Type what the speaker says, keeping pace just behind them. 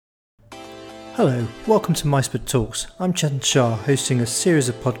Hello, welcome to micebook Talks. I'm Chetan Shah, hosting a series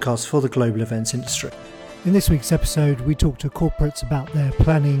of podcasts for the global events industry. In this week's episode, we talk to corporates about their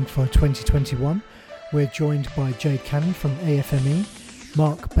planning for 2021. We're joined by Jade Cannon from AFME,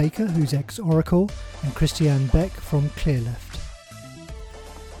 Mark Baker, who's ex-Oracle, and Christiane Beck from Clearleft.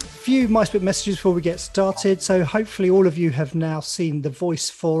 Few micebook messages before we get started. So hopefully all of you have now seen the Voice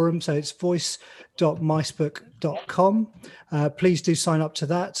forum. So it's voice.micebook.com. Please do sign up to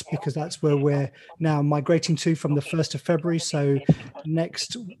that because that's where we're now migrating to from the 1st of February. So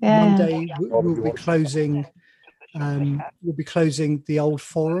next Monday we'll be closing the old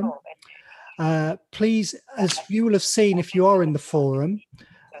forum. Please, as you will have seen if you are in the forum,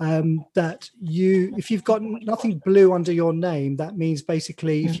 if you've got nothing blue under your name, that means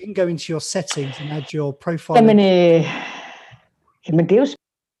basically if you can go into your settings and add your profile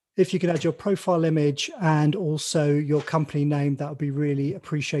if you can add your profile image and also your company name, that would be really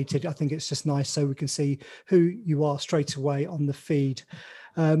appreciated. I think it's just nice so we can see who you are straight away on the feed.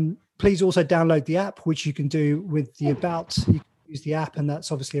 Please also download the app, which you can do with the About. You can use the app, and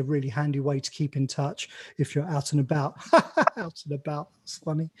that's obviously a really handy way to keep in touch if you're out and about. Out and about, that's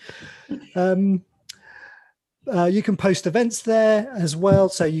funny. You can post events there as well.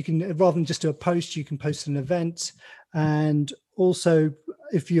 So you can, rather than just do a post, you can post an event. And also,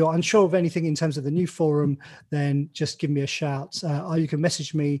 if you're unsure of anything in terms of the new forum, then just give me a shout. Or you can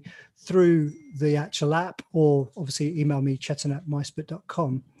message me through the actual app, or obviously email me,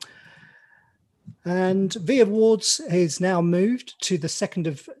 chetan@micebook.com. And V Awards is now moved to the 2nd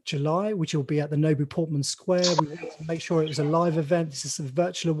of July, which will be at the Nobu Portman Square. We wanted to make sure it was a live event. This is a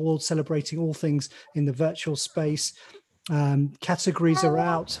virtual award celebrating all things in the virtual space. Categories are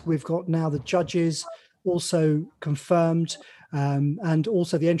out. We've got now the judges also confirmed, and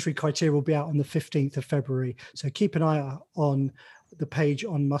also the entry criteria will be out on the 15th of February. So keep an eye on the page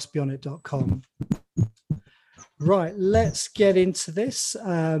on mustbeonit.com. Right, let's get into this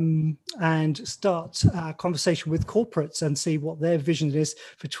and start our conversation with corporates and see what their vision is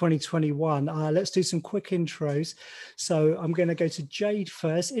for 2021. Let's do some quick intros. So I'm going to go to Jade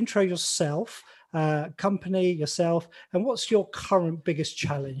first. Intro yourself, company, yourself, and what's your current biggest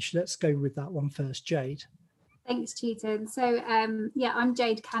challenge? Let's go with that one first, Jade. Thanks, Chetan. So I'm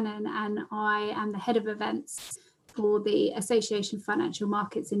Jade Cannon, and I am the head of events for the Association of Financial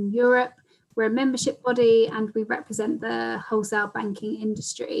Markets in Europe. We're a membership body and we represent the wholesale banking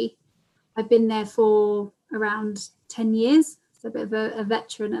industry. I've been there for around 10 years, so a bit of a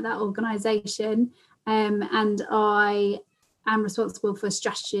veteran at that organisation. And I am responsible for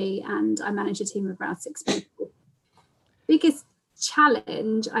strategy, and I manage a team of around 6 people. Biggest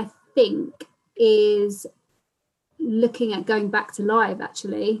challenge, I think, is looking at going back to live,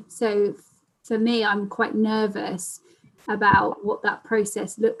 actually. So for me, I'm quite nervous about what that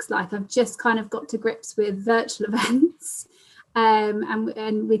process looks like. I've just kind of got to grips with virtual events,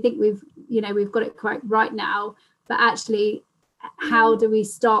 and we think we've got it quite right now. But actually, how do we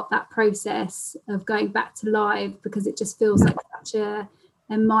start that process of going back to live? Because it just feels like such a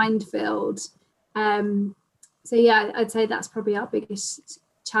minefield. So yeah, I'd say that's probably our biggest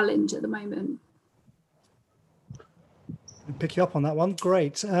challenge at the moment. Pick you up on that one.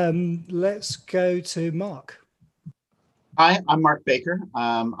 Great. Let's go to Mark. Hi, I'm Mark Baker.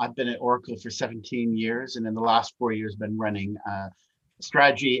 I've been at Oracle for 17 years, and in the last 4 years been running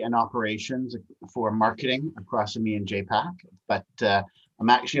strategy and operations for marketing across EMEA and JPAC. But I'm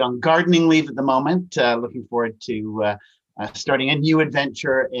actually on gardening leave at the moment, looking forward to starting a new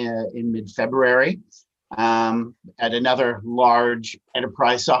adventure in mid-February at another large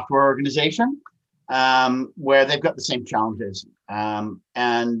enterprise software organization where they've got the same challenges.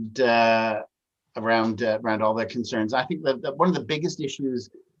 Around all their concerns. I think that one of the biggest issues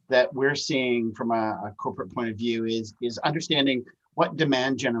that we're seeing from a corporate point of view is understanding what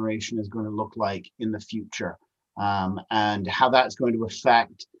demand generation is going to look like in the future, and how that's going to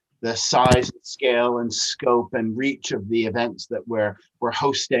affect the size, scale, and scope and reach of the events that we're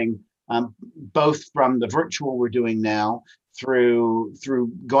hosting, both from the virtual we're doing now through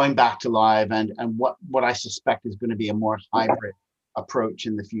going back to live, and what I suspect is going to be a more hybrid approach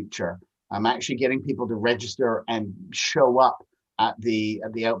in the future. I'm actually getting people to register and show up at the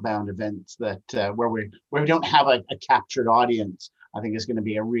outbound events that where we don't have a captured audience. I think is going to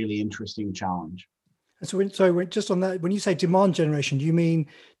be a really interesting challenge. So, just on that, when you say demand generation, do you mean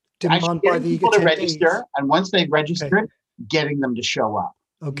demand actually by the people attendees? To register, and once they register, okay, getting them to show up.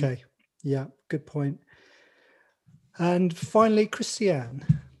 Okay, yeah, good point. And finally, Christiane.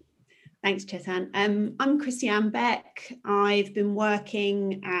 Thanks, Chetan. I'm Christiane Beck. I've been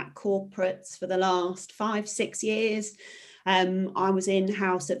working at corporates for the last 5-6 years. I was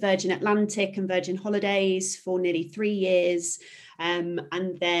in-house at Virgin Atlantic and Virgin Holidays for nearly 3 years. And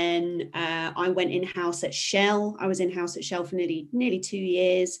then I went in-house at Shell. I was in-house at Shell for nearly 2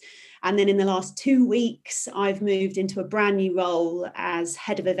 years. And then in the last 2 weeks, I've moved into a brand new role as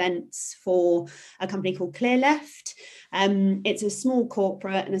head of events for a company called ClearLeft. It's a small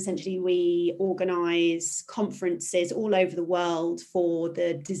corporate, and essentially we organise conferences all over the world for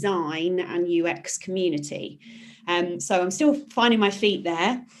the design and UX community. So I'm still finding my feet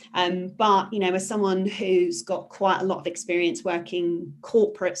there, but as someone who's got quite a lot of experience working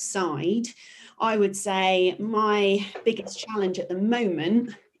corporate side, I would say my biggest challenge at the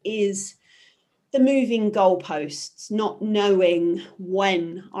moment is the moving goalposts, not knowing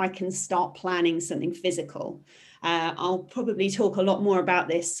when I can start planning something physical. I'll probably talk a lot more about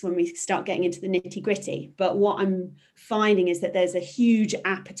this when we start getting into the nitty-gritty, but what I'm finding is that there's a huge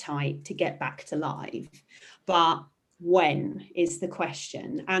appetite to get back to live, but when is the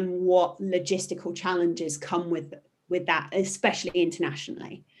question, and what logistical challenges come with that, especially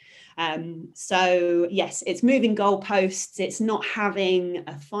internationally. So yes, it's moving goalposts. It's not having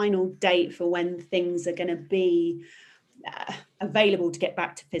a final date for when things are going to be available to get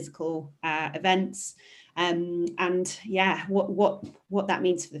back to physical events, and yeah, what that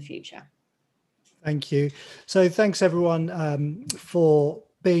means for the future. Thank you. So thanks everyone for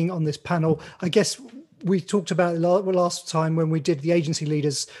being on this panel. I guess we talked about last time when we did the agency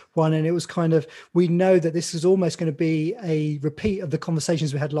leaders one, and it was kind of, we know that this is almost going to be a repeat of the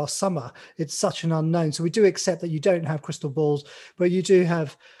conversations we had last summer. It's such an unknown. So we do accept that you don't have crystal balls, but you do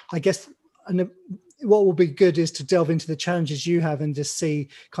have, I guess, what will be good is to delve into the challenges you have and just see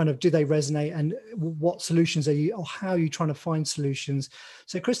kind of, do they resonate, and what solutions are you, or how are you trying to find solutions?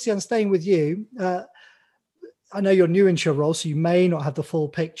 So Christian, staying with you, I know you're new into your role, so you may not have the full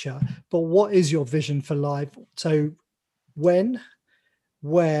picture, but what is your vision for live? So when,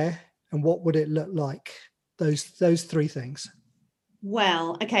 where, and what would it look like? Those three things.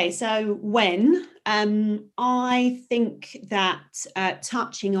 Well, okay, so when, I think that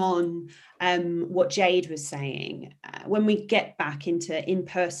touching on what Jade was saying, when we get back into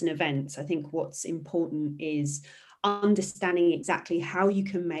in-person events, I think what's important is understanding exactly how you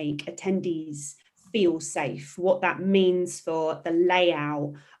can make attendees feel safe, what that means for the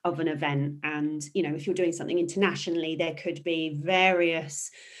layout of an event. And, if you're doing something internationally, there could be various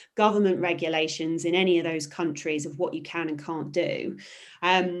government regulations in any of those countries of what you can and can't do.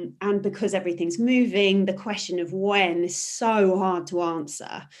 And because everything's moving, the question of when is so hard to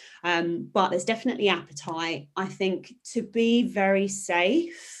answer. But there's definitely appetite, I think, to be very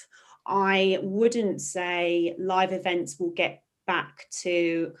safe. I wouldn't say live events will get back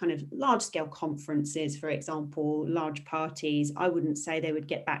to kind of large scale conferences, for example, large parties. I wouldn't say they would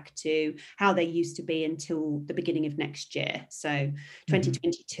get back to how they used to be until the beginning of next year. So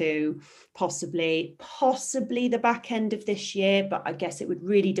 2022, possibly the back end of this year, but I guess it would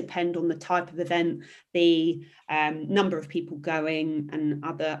really depend on the type of event, the number of people going, and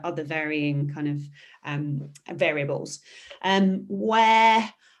other varying kind of variables.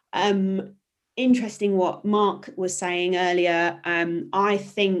 Interesting what Mark was saying earlier. I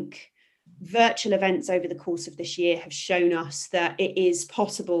think virtual events over the course of this year have shown us that it is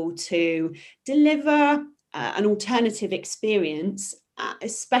possible to deliver an alternative experience,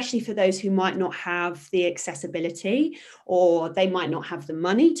 especially for those who might not have the accessibility, or they might not have the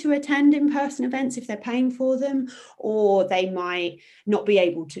money to attend in-person events if they're paying for them, or they might not be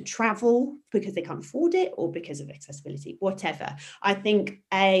able to travel because they can't afford it, or because of accessibility, whatever. I think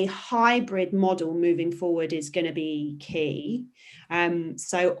a hybrid model moving forward is going to be key.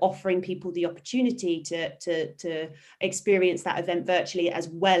 So offering people the opportunity to experience that event virtually, as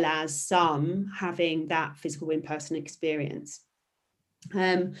well as some having that physical in-person experience.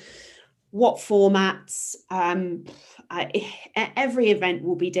 What formats? Every event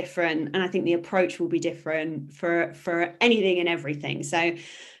will be different, and I think the approach will be different for anything and everything. So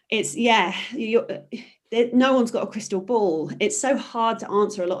it's, no one's got a crystal ball. It's so hard to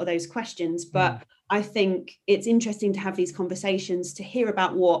answer a lot of those questions, but I think it's interesting to have these conversations, to hear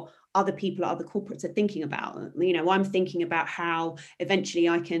about what other people, other corporates are thinking about. I'm thinking about how eventually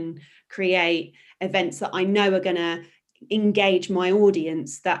I can create events that I know are going to engage my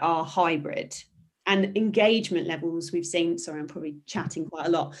audience that are hybrid. And engagement levels we've seen, sorry, I'm probably chatting quite a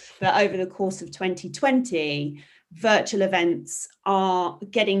lot, but over the course of 2020, virtual events are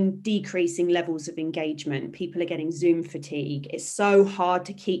getting decreasing levels of engagement. People are getting Zoom fatigue. It's so hard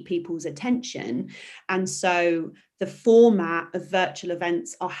to keep people's attention. And so the format of virtual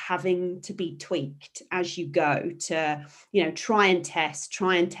events are having to be tweaked as you go to, try and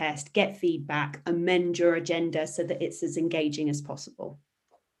test, get feedback, amend your agenda so that it's as engaging as possible.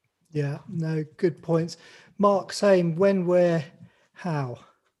 Yeah, no, good points. Mark, same, when, where, how?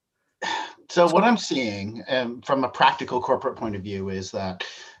 So what I'm seeing from a practical corporate point of view is that,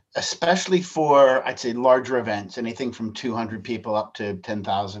 especially for, I'd say, larger events, anything from 200 people up to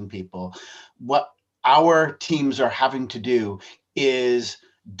 10,000 people, what our teams are having to do is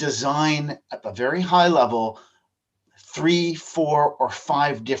design at a very high level 3, 4, or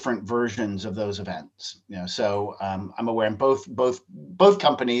 5 different versions of those events. So I'm aware in both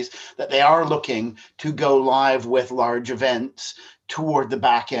companies that they are looking to go live with large events toward the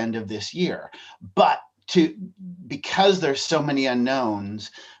back end of this year. But because there's so many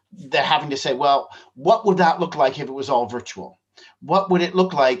unknowns, they're having to say, well, what would that look like if it was all virtual? What would it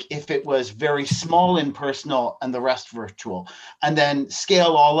look like if it was very small in personal and the rest virtual, and then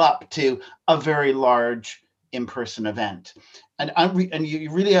scale all up to a very large in-person event? And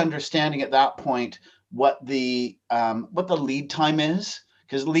you're really understanding at that point what the lead time is,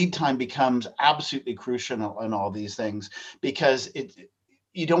 because lead time becomes absolutely crucial in all these things, because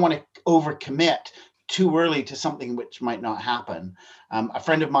you don't want to overcommit too early to something which might not happen. A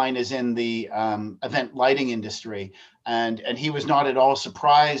friend of mine is in the event lighting industry, and he was not at all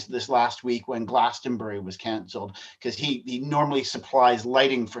surprised this last week when Glastonbury was cancelled, because he normally supplies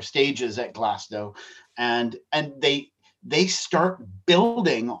lighting for stages at Glasgow, and they start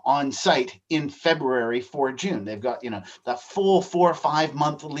building on site in February for June. They've got, that full 4 or 5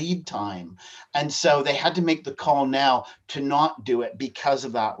 month lead time. And so they had to make the call now to not do it because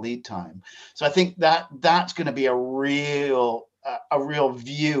of that lead time. So I think that's going to be a real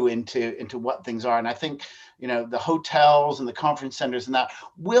view into what things are. And I think, the hotels and the conference centers and that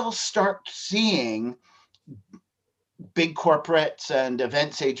will start seeing big corporates and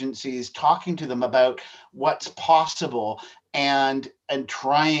events agencies talking to them about what's possible, and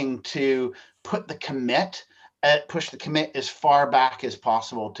trying to push the commit as far back as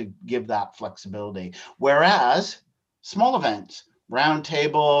possible to give that flexibility. Whereas small events, round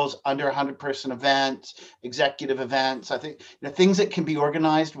tables, under 100-person events, executive events, I think things that can be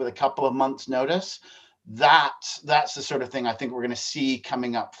organized with a couple of months notice, that's the sort of thing I think we're going to see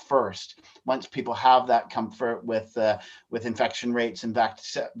coming up first, once people have that comfort with infection rates and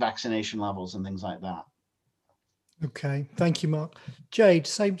vaccination levels and things like that. Okay, thank you, Mark. Jade,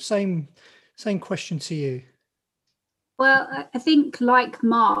 same question to you. Well, I think like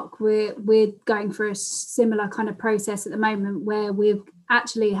Mark, we're going through a similar kind of process at the moment, where we're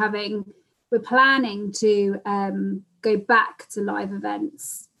planning to go back to live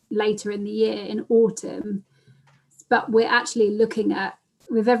events later in the year, in autumn, but we're actually looking at,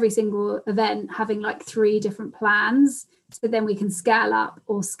 with every single event, having like 3 different plans, so then we can scale up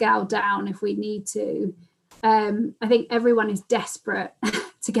or scale down if we need to. I think everyone is desperate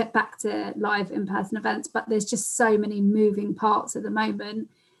to get back to live in-person events, but there's just so many moving parts at the moment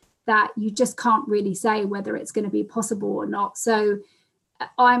that you just can't really say whether it's going to be possible or not. So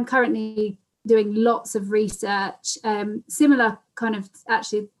I'm currently doing lots of research, similar kind of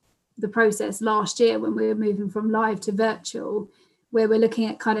actually the process last year when we were moving from live to virtual, where we're looking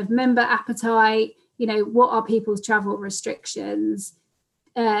at kind of member appetite, what are people's travel restrictions,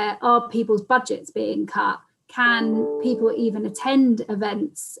 are people's budgets being cut, can people even attend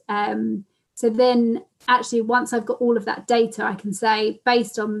events? So then actually, once I've got all of that data, I can say,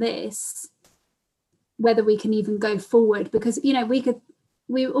 based on this, whether we can even go forward, because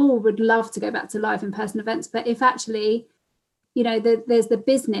we all would love to go back to live in-person events, but if actually there's the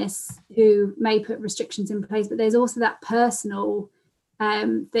business who may put restrictions in place, but there's also that personal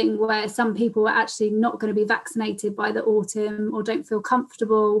thing where some people are actually not going to be vaccinated by the autumn or don't feel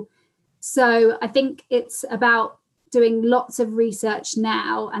comfortable. So I think it's about doing lots of research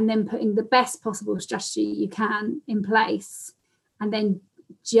now and then putting the best possible strategy you can in place, and then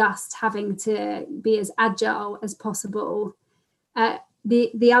just having to be as agile as possible.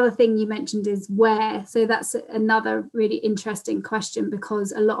 The other thing you mentioned is where. So that's another really interesting question,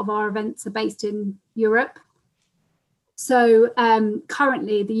 because a lot of our events are based in Europe. So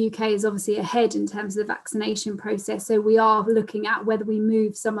currently the UK is obviously ahead in terms of the vaccination process. So we are looking at whether we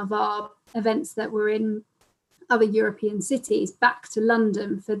move some of our events that were in other European cities back to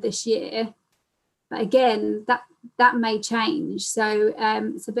London for this year. But again, that may change. So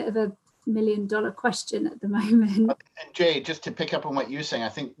it's a bit of a $1 million question at the moment. And Jay, just to pick up on what you're saying, I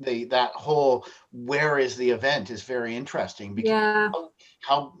think that whole where is the event is very interesting, because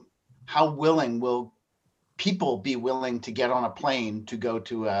how willing will people be willing to get on a plane to go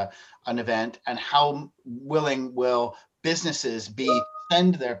to an event, and how willing will businesses be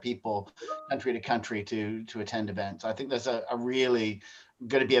send their people country to country to attend events? I think there's a really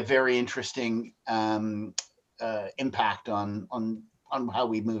going to be a very interesting impact on how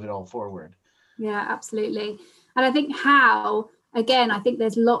we move it all forward. Yeah, absolutely. And I think I think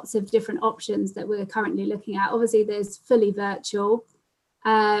there's lots of different options that we're currently looking at. Obviously, there's fully virtual.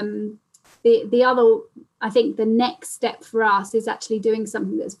 The other, I think the next step for us is actually doing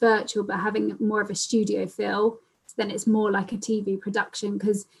something that's virtual, but having more of a studio feel. So then it's more like a TV production,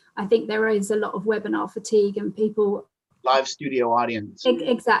 because I think there is a lot of webinar fatigue and people. Live studio audience.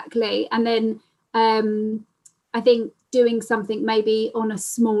 Exactly. And then I think doing something maybe on a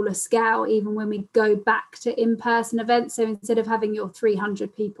smaller scale, even when we go back to in-person events. So instead of having your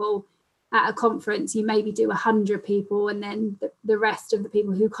 300 people at a conference, you maybe do 100 people, and then the rest of the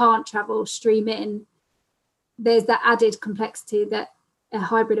people who can't travel stream in. There's that added complexity that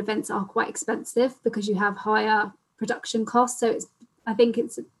hybrid events are quite expensive because you have higher production costs. So I think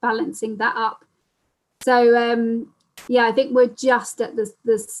it's balancing that up. So I think we're just at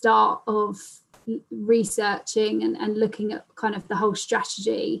the start of researching and looking at kind of the whole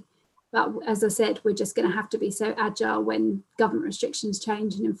strategy. But as I said, we're just going to have to be so agile when government restrictions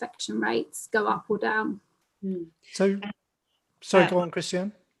change and infection rates go up or down. So, sorry, go on,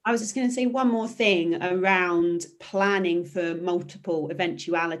 Christiane. I was just going to say one more thing around planning for multiple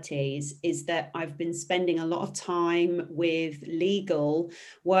eventualities, is that I've been spending a lot of time with legal,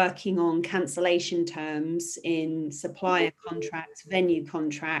 working on cancellation terms in supplier contracts, venue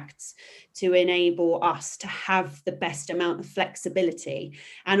contracts, to enable us to have the best amount of flexibility.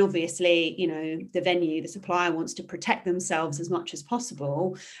 And obviously, the supplier wants to protect themselves as much as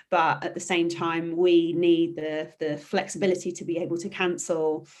possible, but at the same time, we need the flexibility to be able to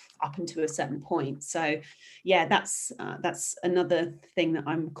cancel up until a certain point. So yeah, that's another thing that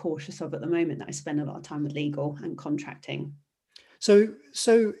I'm cautious of at the moment, that I spend a lot of time with legal and contracting. So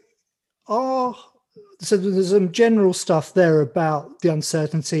there's some general stuff there about the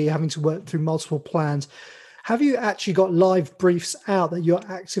uncertainty, having to work through multiple plans. Have you actually got live briefs out that you're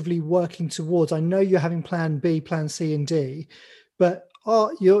actively working towards? I know you're having plan B, plan C and D, but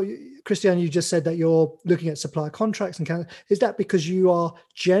Christiane, you just said that you're looking at supplier contracts and is that because you are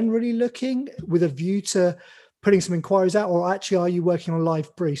generally looking with a view to putting some inquiries out, or actually are you working on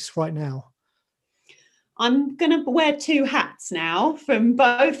live briefs right now? I'm going to wear two hats now, from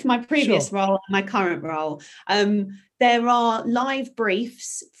both my previous role and my current role. There are live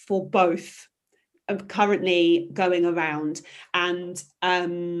briefs for both currently going around, and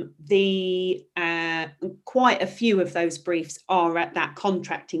quite a few of those briefs are at that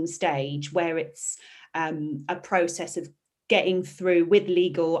contracting stage, where it's a process of getting through with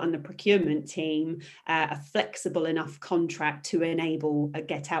legal and the procurement team a flexible enough contract to enable a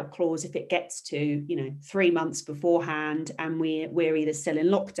get out clause if it gets to 3 months beforehand and we're either still in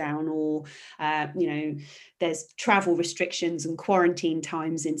lockdown or there's travel restrictions and quarantine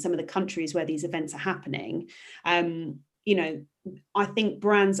times in some of the countries where these events are happening. I think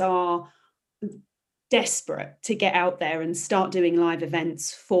brands are desperate to get out there and start doing live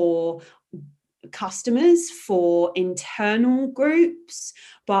events for customers, for internal groups,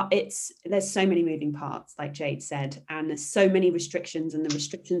 but there's so many moving parts, like Jade said, and there's so many restrictions, and the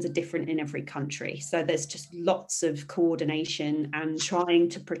restrictions are different in every country. So there's just lots of coordination and trying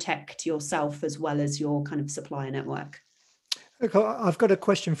to protect yourself as well as your kind of supplier network. Okay, I've got a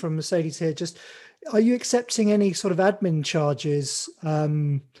question from Mercedes here. Just, are you accepting any sort of admin charges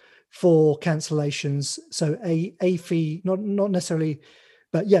for cancellations? So a fee, not necessarily.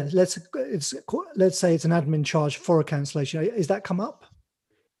 But yeah, let's say it's an admin charge for a cancellation. Is that come up?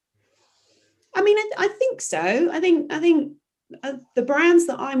 I mean, I think so. I think the brands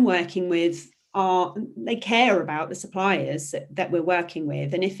that I'm working with they care about the suppliers that we're working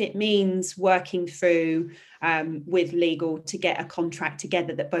with, and if it means working through with legal to get a contract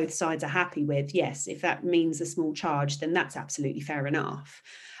together that both sides are happy with, yes. If that means a small charge, then that's absolutely fair enough.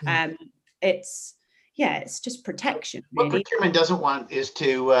 Yeah. It's just protection. Really. What procurement doesn't want is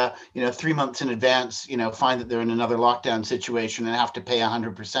to, 3 months in advance, find that they're in another lockdown situation and have to pay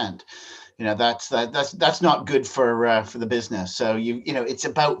 100%. That's not good for the business. So it's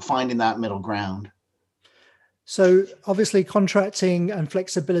about finding that middle ground. So obviously contracting and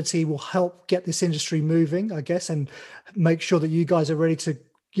flexibility will help get this industry moving, I guess, and make sure that you guys are ready to,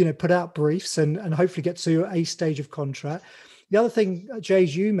 put out briefs and hopefully get to a stage of contract. The other thing, Jade,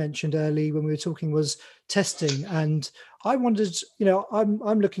 you mentioned early when we were talking was testing. And I wondered,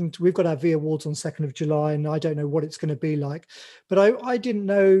 I'm looking to, we've got our V Awards on 2nd of July, and I don't know what it's going to be like, but I didn't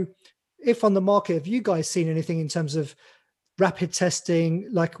know, if on the market, have you guys seen anything in terms of rapid testing,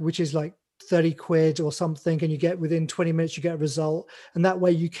 like which is like 30 quid or something, and you get within 20 minutes you get a result, and that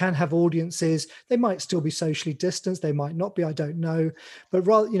way you can have audiences. They might still be socially distanced, they might not be, I don't know, but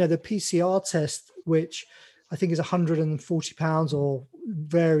rather, you know, the PCR test, which I think is £140 or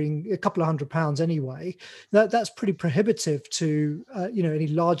varying a couple of £100 anyway, that's pretty prohibitive to you know, any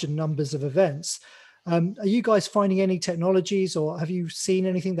larger numbers of events. Are you guys finding any technologies, or have you seen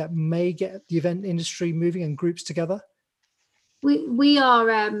anything that may get the event industry moving and groups together? We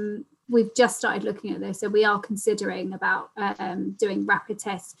are we've just started looking at this, so we are considering about doing rapid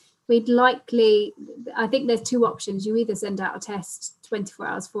tests. We'd likely, I think there's two options. You either send out a test 24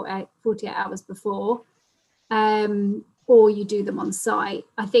 hours, 48 hours before, or you do them on site.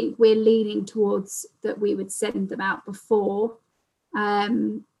 I think we're leaning towards that we would send them out before.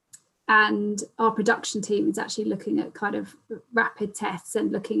 And our production team is actually looking at kind of rapid tests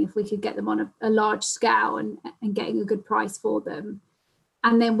and looking if we could get them on a large scale and getting a good price for them.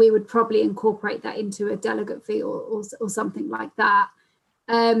 And then we would probably incorporate that into a delegate fee or something like that.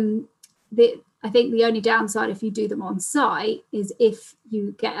 I think the only downside if you do them on site is if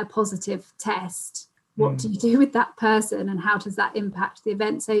you get a positive test, what do you do with that person and how does that impact the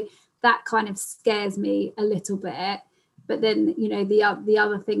event? So that kind of scares me a little bit. But then, you know, the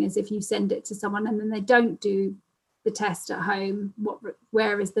other thing is if you send it to someone and then they don't do the test at home,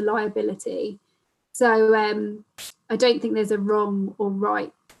 where is the liability? So I don't think there's a wrong or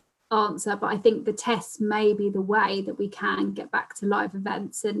right answer, but I think the tests may be the way that we can get back to live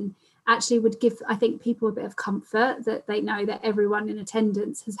events, and actually would give, I think, people a bit of comfort that they know that everyone in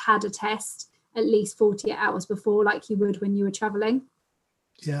attendance has had a test at least 48 hours before, like you would when you were traveling.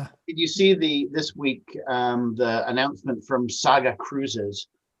 Yeah. Did you see this week the announcement from Saga Cruises?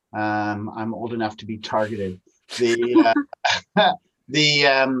 I'm old enough to be targeted. But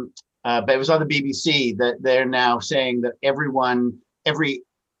it was on the BBC that they're now saying that every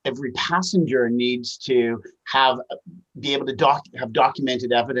passenger needs to be able to have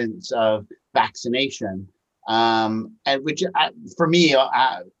documented evidence of vaccination, and which for me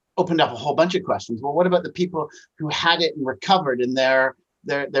opened up a whole bunch of questions. Well, what about the people who had it and recovered and they're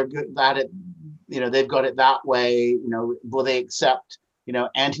good at it, you know, they've got it that way, you know, will they accept, you know,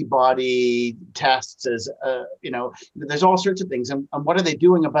 antibody tests as, you know, there's all sorts of things. And what are they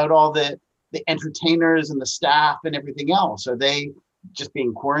doing about all the entertainers and the staff and everything else? Are they just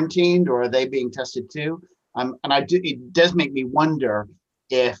being quarantined or are they being tested too? And it does make me wonder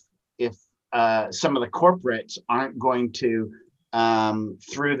if some of the corporates aren't going to,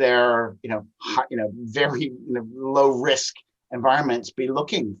 through their, very low risk environments, be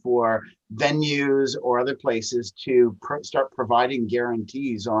looking for venues or other places to start providing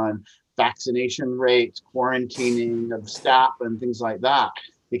guarantees on vaccination rates, quarantining of staff and things like that,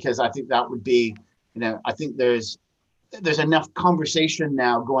 because I think that would be, I think there's enough conversation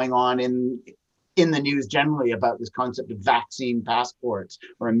now going on in the news generally about this concept of vaccine passports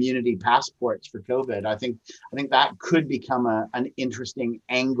or immunity passports for COVID. I think that could become an interesting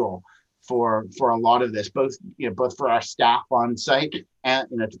angle for a lot of this, both for our staff on site and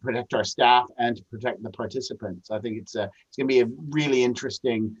to protect our staff and to protect the participants. I think it's going to be a really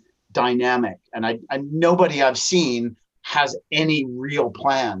interesting dynamic, and nobody I've seen has any real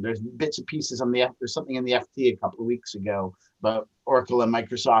plan. There's bits and pieces there's something in the FT a couple of weeks ago about Oracle and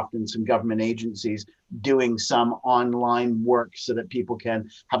Microsoft and some government agencies doing some online work so that people can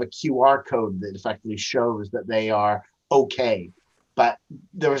have a QR code that effectively shows that they are okay. But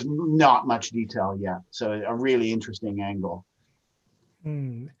there was not much detail yet. So a really interesting angle.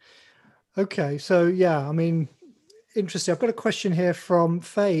 Okay. So, yeah, I mean, interesting. I've got a question here from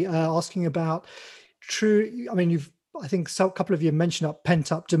Faye asking about I think a couple of you mentioned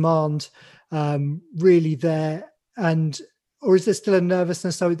pent up demand really there, or is there still a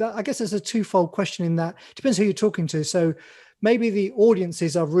nervousness? So I guess there's a twofold question in that. Depends who you're talking to. So maybe the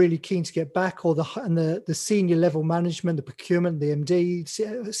audiences are really keen to get back, or the senior level management, the procurement, the MD,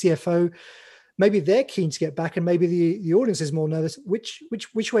 CFO, maybe they're keen to get back, and maybe the audience is more nervous.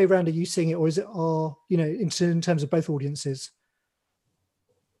 Which way around are you seeing it, or is it in terms of both audiences?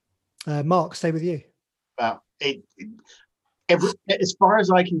 Mark, stay with you. As far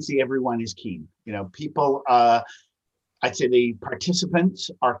as I can see, everyone is keen. People. I'd say the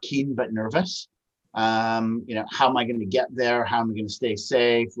participants are keen but nervous. How am I going to get there? How am I going to stay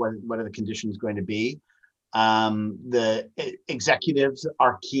safe? What are the conditions going to be? The executives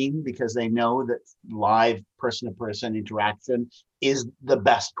are keen because they know that live person-to-person interaction is the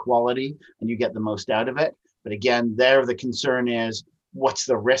best quality and you get the most out of it. But again, the concern is, what's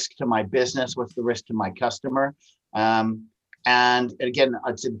the risk to my business? What's the risk to my customer? And again,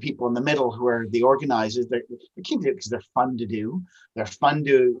 I'd say the people in the middle who are the organizers, they're keen to do it because they're fun to do. They're fun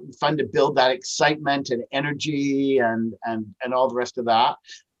to build that excitement and energy and all the rest of that.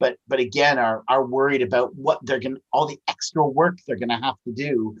 But again, are worried about what they're going, all the extra work they're going to have to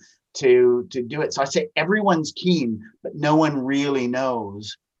do to do it. So I say everyone's keen, but no one really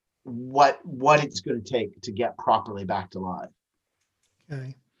knows what it's going to take to get properly back to live.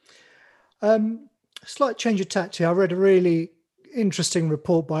 Okay. Slight change of tack here. I read a really interesting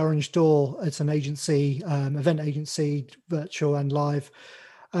report by Orange Door. It's an agency, event agency, virtual and live.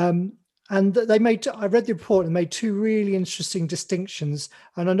 And they made, I read the report and made two really interesting distinctions.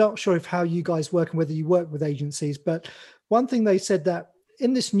 And I'm not sure if how you guys work and whether you work with agencies, but one thing they said that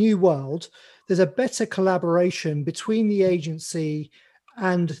in this new world, there's a better collaboration between the agency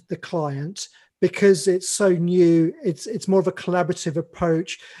and the client, because it's so new. It's more of a collaborative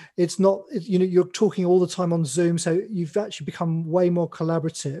approach. It's not, you're talking all the time on Zoom, so you've actually become way more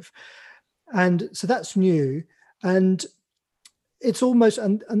collaborative. And so that's new. And it's almost,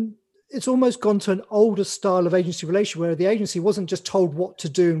 and it's almost gone to an older style of agency relation where the agency wasn't just told what to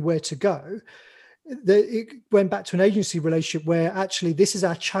do and where to go. It went back to an agency relationship where actually this is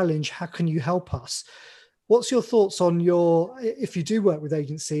our challenge. How can you help us? What's your thoughts on if you do work with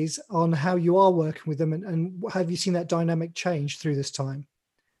agencies, on how you are working with them, and have you seen that dynamic change through this time?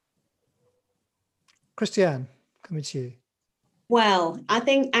 Christiane, coming to you. Well, I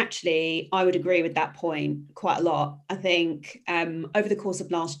think actually I would agree with that point quite a lot. I think over the course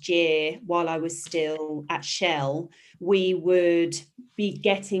of last year, while I was still at Shell, we would be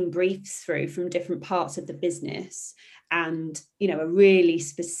getting briefs through from different parts of the business, and a really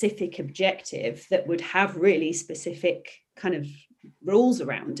specific objective that would have really specific kind of rules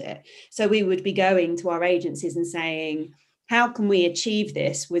around it. So we would be going to our agencies and saying, how can we achieve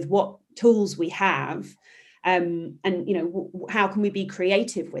this with what tools we have? And how can we be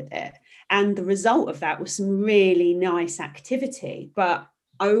creative with it? And the result of that was some really nice activity. But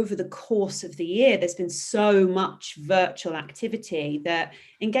over the course of the year, there's been so much virtual activity that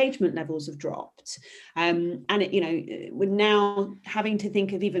engagement levels have dropped. And we're now having to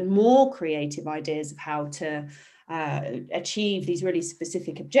think of even more creative ideas of how to achieve these really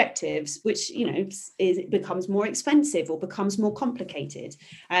specific objectives, which it becomes more expensive or becomes more complicated.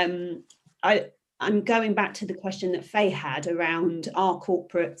 I'm going back to the question that Faye had around, are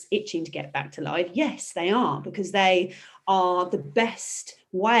corporates itching to get back to live? Yes, they are, because they are the best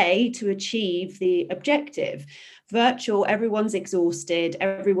way to achieve the objective. Virtual, everyone's exhausted,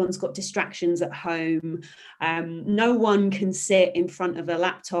 everyone's got distractions at home. No one can sit in front of a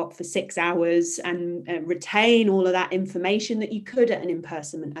laptop for 6 hours and retain all of that information that you could at an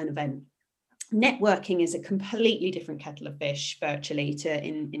in-person event. Networking is a completely different kettle of fish virtually to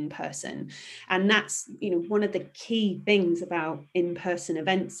in person, and that's one of the key things about in-person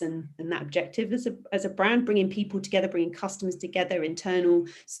events and that objective as a brand, bringing people together, bringing customers together, internal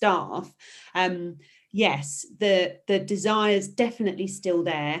staff. Yes, the desire is definitely still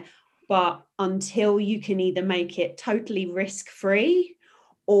there, but until you can either make it totally risk-free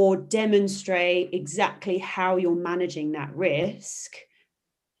or demonstrate exactly how you're managing that risk,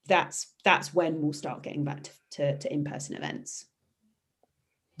 that's when we'll start getting back to in-person events.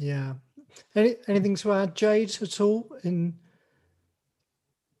 Yeah. Anything to add, Jade, at all? No,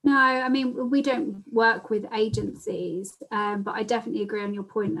 I mean, we don't work with agencies, but I definitely agree on your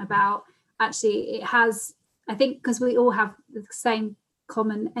point about actually it has, I think, because we all have the same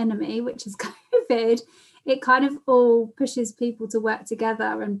common enemy, which is COVID, it kind of all pushes people to work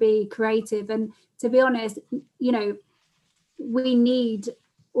together and be creative. And to be honest, we need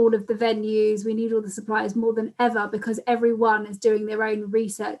all of the venues, we need all the suppliers more than ever, because everyone is doing their own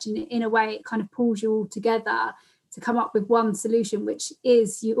research, and in a way it kind of pulls you all together to come up with one solution, which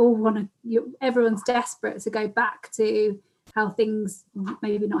is everyone's desperate to go back to how things,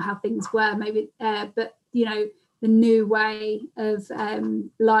 maybe not how things were, maybe but the new way of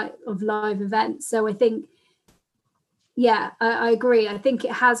live events. So I think I agree. I think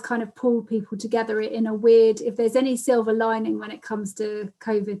it has kind of pulled people together in a weird, if there's any silver lining when it comes to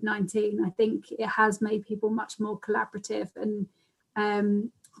COVID-19, I think it has made people much more collaborative,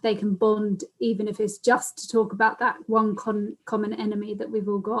 and they can bond, even if it's just to talk about that one common enemy that we've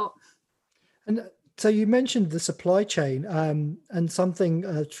all got. And so you mentioned the supply chain, and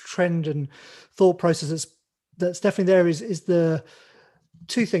something, trend and thought process that's definitely there is the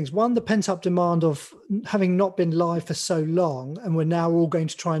two things. One, the pent-up demand of having not been live for so long, and we're now all going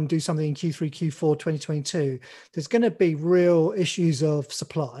to try and do something in Q3, Q4 2022. There's going to be real issues of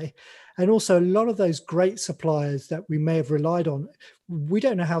supply. And also a lot of those great suppliers that we may have relied on, we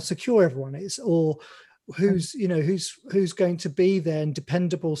don't know how secure everyone is, or who's going to be there and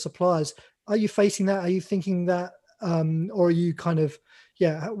dependable suppliers. Are you facing that? Are you thinking that, or are you kind of,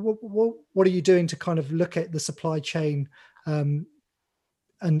 what are you doing to kind of look at the supply chain and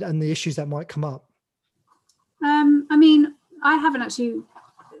the issues that might come up? I mean, I haven't actually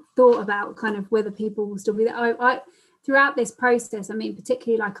thought about kind of whether people will still be there. I throughout this process, I mean,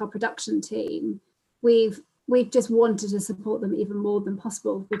 particularly like our production team, we've just wanted to support them even more than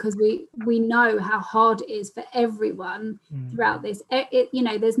possible, because we know how hard it is for everyone throughout this.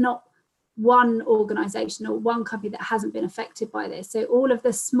 There's not one organisation or one company that hasn't been affected by this. So all of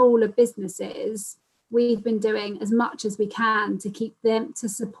the smaller businesses, we've been doing as much as we can to keep them, to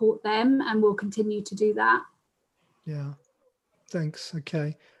support them, and we'll continue to do that. Yeah, thanks.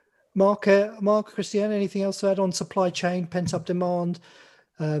 Okay. Mark, Christiane, anything else to add on supply chain, pent-up demand,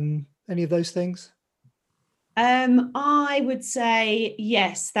 any of those things? I would say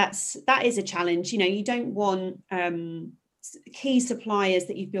yes, that is a challenge. You don't want key suppliers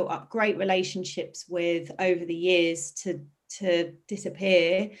that you've built up great relationships with over the years to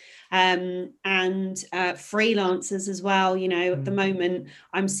disappear, and freelancers as well. At the moment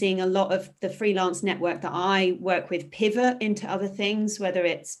I'm seeing a lot of the freelance network that I work with pivot into other things, whether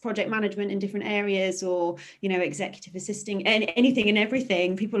it's project management in different areas or executive assisting, and anything and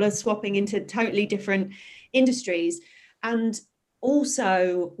everything. People are swapping into totally different industries. And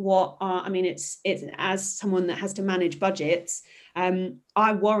also it's as someone that has to manage budgets,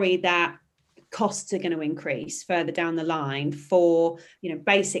 I worry that costs are going to increase further down the line for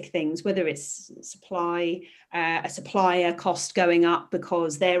basic things, whether it's a supplier cost going up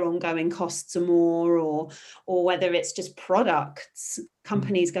because their ongoing costs are more, or whether it's just products,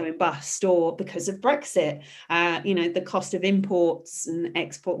 companies going bust, or because of Brexit, the cost of imports and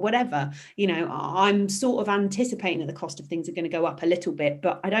export, whatever. I'm sort of anticipating that the cost of things are going to go up a little bit,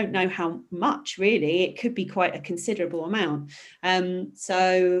 but I don't know how much really. It could be quite a considerable amount.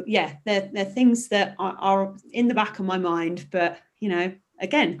 So yeah, they're things that are in the back of my mind, but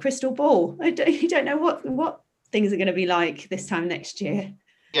again, crystal ball. You don't know what things are going to be like this time next year.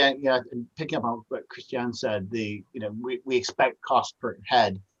 Yeah. And picking up on what Christiane said, we expect cost per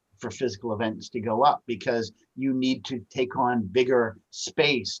head for physical events to go up because you need to take on bigger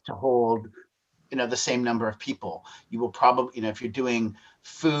space to hold the same number of people. You will probably, if you're doing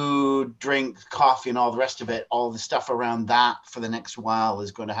food, drink, coffee, and all the rest of it, all the stuff around that for the next while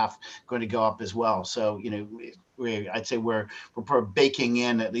is going to go up as well. So I'd say we're baking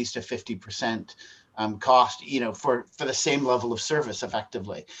in at least a 50% cost, for the same level of service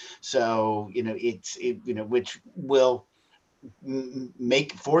effectively. So which will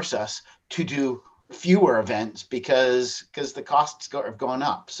force us to do fewer events because the costs have gone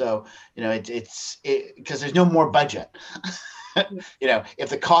up. So it's because there's no more budget. If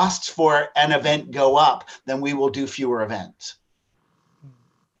the costs for an event go up, then we will do fewer events.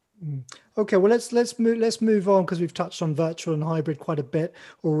 Okay, well let's move on, because we've touched on virtual and hybrid quite a bit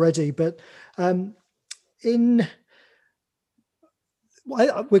already. But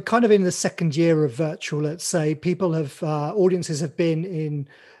we're kind of in the second year of virtual. Let's say audiences have been in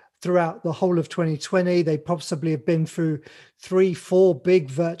throughout the whole of 2020. They possibly have been through 3-4 big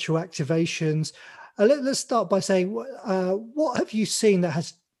virtual activations. Let's start by saying, what have you seen that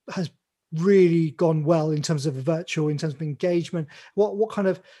has really gone well in terms of virtual, in terms of engagement? What kind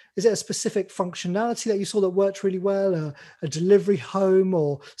of, is it a specific functionality that you saw that worked really well, a delivery home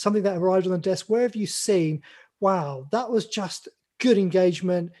or something that arrived on the desk? Where have you seen, wow, that was just good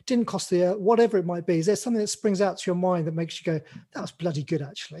engagement, didn't cost the whatever it might be? Is there something that springs out to your mind that makes you go, that was bloody good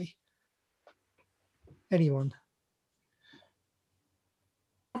actually? Anyone?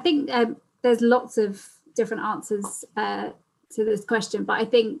 I think there's lots of different answers to this question, but I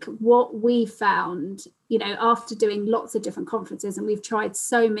think what we found, after doing lots of different conferences, and we've tried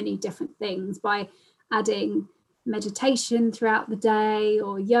so many different things, by adding meditation throughout the day,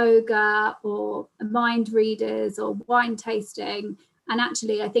 or yoga, or mind readers, or wine tasting. And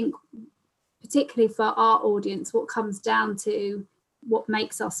actually, I think particularly for our audience, what comes down to what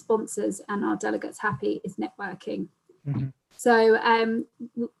makes our sponsors and our delegates happy is networking. Mm-hmm. So, I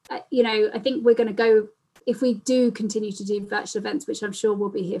think we're going to go, if we do continue to do virtual events, which I'm sure will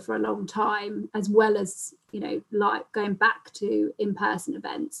be here for a long time, as well as, like going back to in-person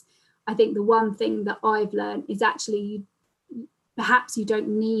events, I think the one thing that I've learned is actually perhaps you don't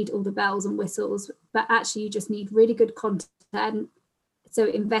need all the bells and whistles, but actually you just need really good content. So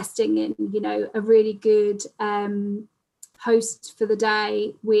investing in, a really good host for the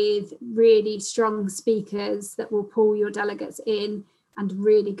day with really strong speakers that will pull your delegates in, and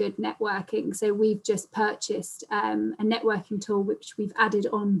really good networking. So we've just purchased a networking tool which we've added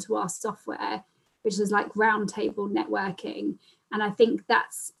on to our software, which is like roundtable networking. And I think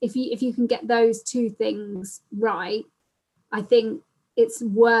that's, if you can get those two things right, I think it's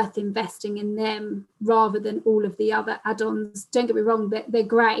worth investing in them rather than all of the other add-ons. Don't get me wrong, they're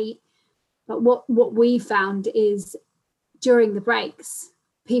great, but what we found is during the breaks,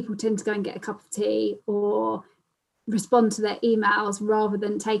 people tend to go and get a cup of tea or respond to their emails rather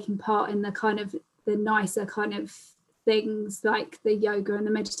than taking part in the kind of the nicer kind of things like the yoga and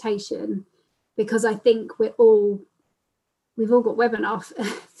the meditation, because I think we've all got webinar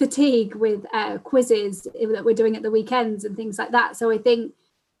fatigue with quizzes that we're doing at the weekends and things like that. So I think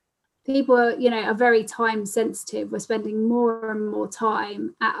people are very time sensitive. We're spending more and more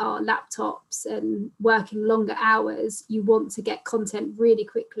time at our laptops and working longer hours. You want to get content really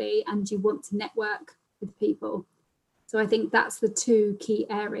quickly and you want to network with people. So I think that's the two key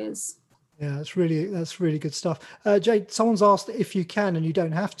areas. Yeah, that's really good stuff. Jade, someone's asked if you can, and you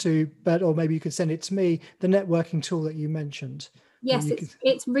don't have to, but or maybe you could send it to me, the networking tool that you mentioned. Yes,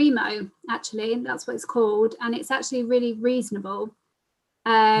 it's Remo, actually, and that's what it's called, and it's actually really reasonable.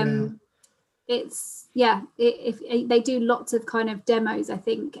 It's if they do lots of kind of demos, I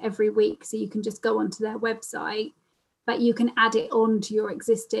think, every week, so you can just go onto their website, but you can add it on to your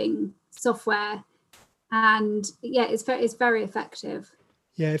existing software, and it's very effective.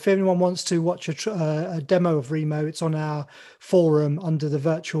 Yeah, if anyone wants to watch a demo of Remo, it's on our forum under the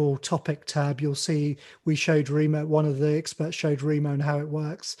virtual topic tab. You'll see we showed Remo, one of the experts showed Remo and how it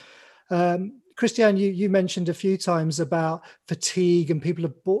works. Christiane, you mentioned a few times about fatigue and people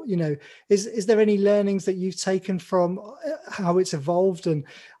are bored. Is there any learnings that you've taken from how it's evolved, and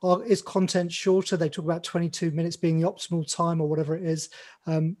is content shorter? They talk about 22 minutes being the optimal time or whatever it is.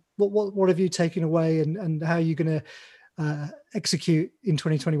 What have you taken away, and how are you going to execute in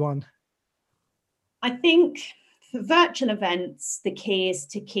 2021? I think for virtual events, the key is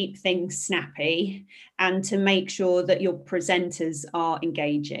to keep things snappy and to make sure that your presenters are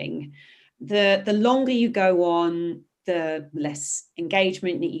engaging. The longer you go on, the less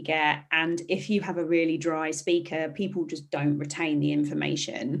engagement that you get. And if you have a really dry speaker, people just don't retain the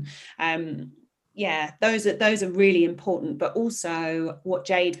information. Those are really important. But also what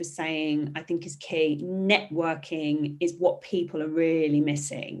Jade was saying, I think is key. Networking is what people are really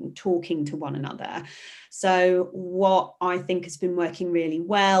missing, talking to one another. So what I think has been working really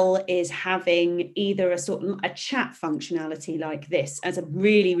well is having either a sort of a chat functionality like this as a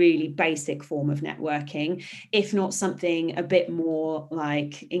really, really basic form of networking, if not something a bit more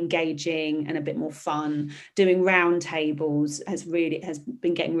like engaging and a bit more fun. Doing roundtables has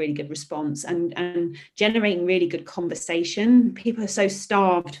been getting really good response and generating really good conversation. People are so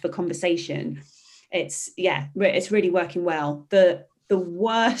starved for conversation. It's really working well. The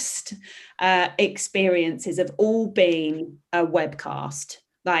worst experiences have all been a webcast.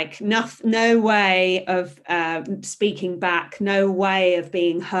 Like no way of speaking back, no way of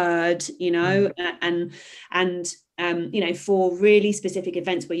being heard, and for really specific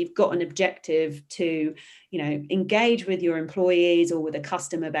events where you've got an objective to, engage with your employees or with a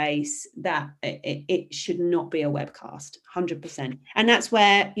customer base, that it should not be a webcast, 100%. And that's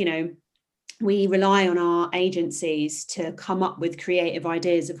where, we rely on our agencies to come up with creative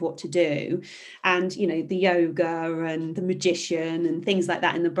ideas of what to do. And, the yoga and the magician and things like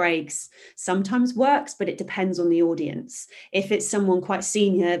that in the breaks sometimes works, but it depends on the audience. If it's someone quite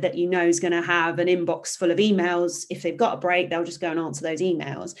senior that is going to have an inbox full of emails, if they've got a break, they'll just go and answer those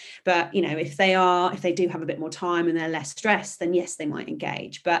emails. But, if they do have a bit more time and they're less stressed, then yes, they might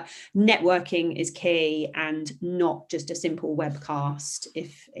engage. But networking is key, and not just a simple webcast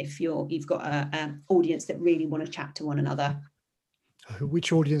if you've got an audience that really want to chat to one another.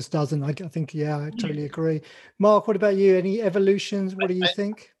 Which audience doesn't? I think, I totally agree. Mark, what about you? Any evolutions? What do you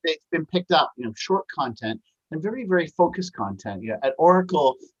think? It's been picked up, short content and very, very focused content. At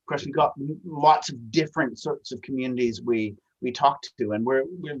Oracle, of course, we've got lots of different sorts of communities we talk to, and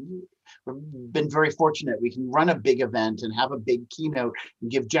we've been very fortunate. We can run a big event and have a big keynote and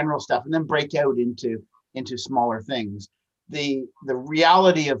give general stuff, and then break out into smaller things. The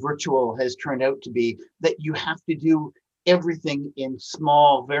reality of virtual has turned out to be that you have to do everything in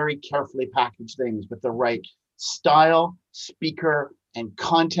small, very carefully packaged things with the right style, speaker, and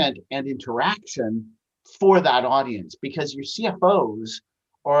content and interaction for that audience, because your CFOs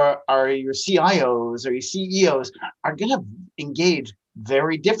or your CIOs or your CEOs are going to engage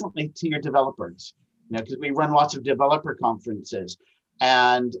very differently to your developers, because we run lots of developer conferences,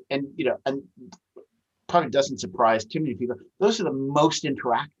 and probably doesn't surprise too many people. Those are the most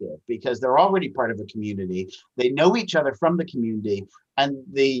interactive because they're already part of a community. They know each other from the community, and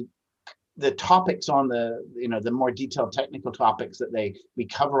the the topics on the more detailed technical topics that we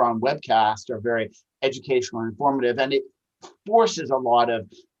cover on webcast are very educational and informative, and it forces a lot of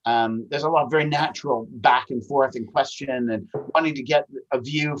there's a lot of very natural back and forth and question and wanting to get a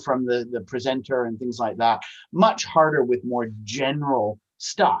view from the presenter and things like that. Much harder with more general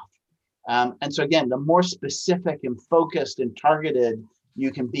stuff. And so again, the more specific and focused and targeted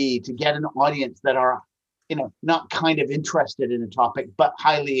you can be to get an audience that are, not kind of interested in a topic, but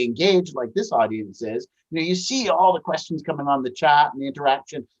highly engaged like this audience is, you see all the questions coming on the chat and the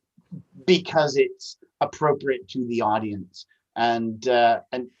interaction because it's appropriate to the audience. And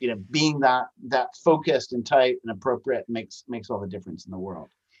being that focused and tight and appropriate makes all the difference in the world.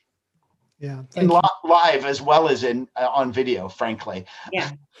 Yeah, in live as well as in on video, frankly.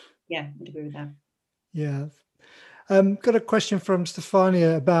 Yeah, I'd agree with that. Yeah. Got a question from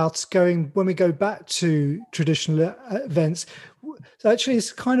Stefania about when we go back to traditional events. So actually,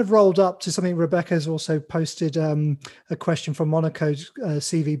 it's kind of rolled up to something Rebecca's also posted, a question from Monaco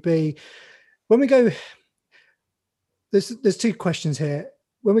CVB. When we go, there's two questions here.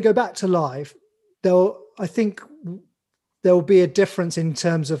 When we go back to live, I think there will be a difference in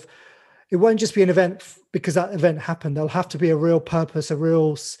terms of, it won't just be an event because that event happened. There'll have to be a real purpose, a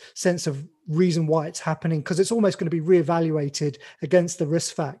real sense of reason why it's happening, because it's almost going to be reevaluated against the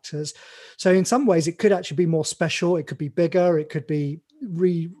risk factors. So in some ways, it could actually be more special. It could be bigger. It could be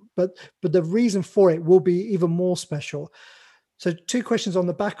but the reason for it will be even more special. So two questions on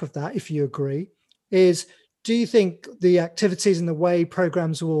the back of that, if you agree, is do you think the activities and the way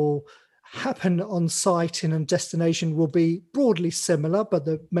programs will happen on site in a destination will be broadly similar, but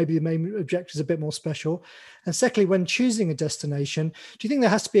maybe the main objective is a bit more special? And secondly, when choosing a destination, do you think there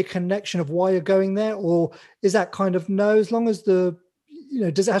has to be a connection of why you're going there, or is that kind of no, as long as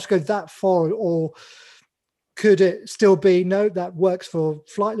does it have to go that far, or could it still be no, that works for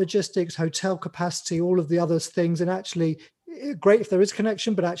flight logistics, hotel capacity, all of the other things, and actually great if there is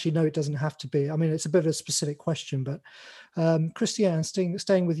connection, but actually no, it doesn't have to be? I mean, it's a bit of a specific question, but Christiane,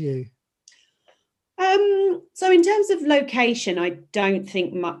 staying with you. So in terms of location, I don't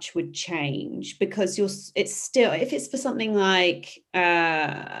think much would change, because it's still, if it's for something like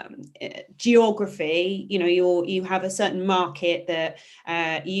geography, you have a certain market that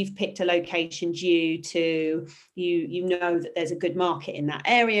you've picked a location due to, you know that there's a good market in that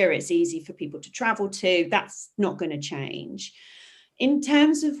area, it's easy for people to travel to, that's not going to change. In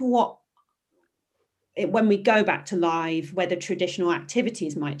terms of when we go back to live, whether traditional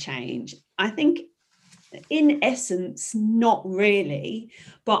activities might change, I think in essence, not really,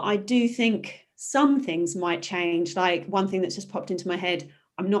 but I do think some things might change. Like one thing that's just popped into my head,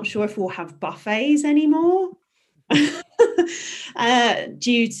 I'm not sure if we'll have buffets anymore due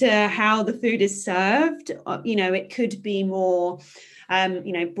to how the food is served. It could be more,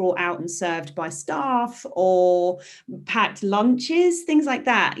 brought out and served by staff, or packed lunches, things like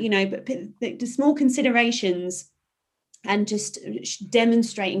that, but the small considerations, and just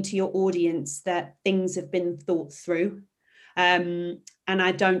demonstrating to your audience that things have been thought through. And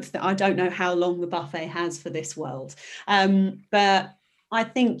I don't know how long the buffet has for this world. But I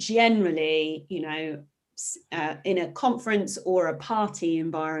think generally, in a conference or a party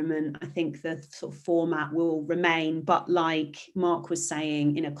environment, I think the sort of format will remain. But like Mark was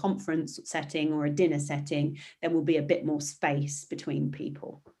saying, in a conference setting or a dinner setting, there will be a bit more space between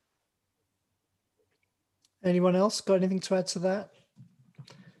people. Anyone else got anything to add to that?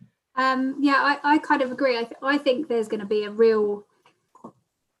 I kind of agree. I think there's going to be a real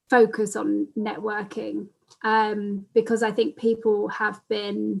focus on networking, because I think people have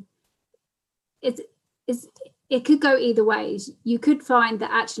been, it could go either ways. You could find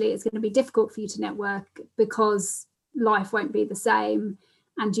that actually it's going to be difficult for you to network because life won't be the same,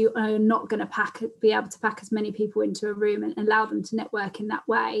 and you are not going to be able to pack as many people into a room and allow them to network in that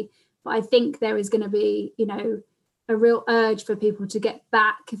way. But I think there is going to be, a real urge for people to get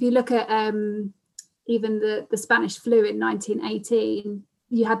back. If you look at even the Spanish flu in 1918,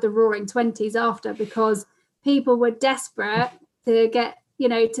 you had the Roaring Twenties after, because people were desperate to get,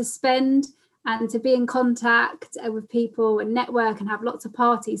 to spend and to be in contact with people and network and have lots of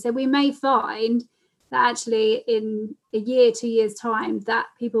parties. So we may find that actually in a year, 2 years' time, that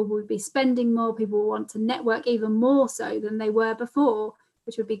people will be spending more, people will want to network even more so than they were before,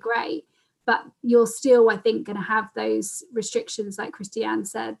 which would be great. But you're still, I think, going to have those restrictions, like Christiane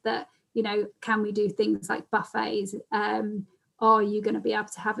said, that, can we do things like buffets? Are you going to be able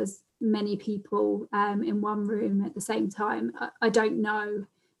to have as many people in one room at the same time? I don't know.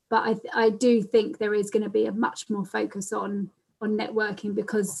 But I do think there is going to be a much more focus on networking,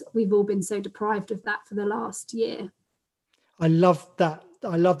 because we've all been so deprived of that for the last year. I love that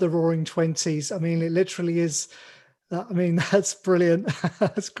I love the Roaring Twenties. I mean, it literally is. I mean, that's brilliant.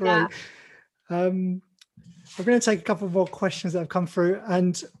 That's great. I'm going to take a couple more questions that have come through,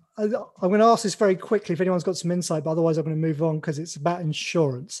 and I'm going to ask this very quickly if anyone's got some insight, but otherwise I'm going to move on because it's about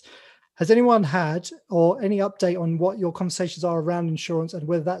insurance. Has anyone had or any update on what your conversations are around insurance and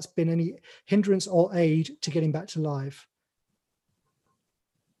whether that's been any hindrance or aid to getting back to live?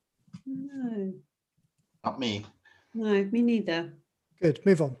 No. Not me. No, me neither. Good,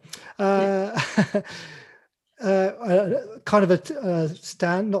 move on. Kind of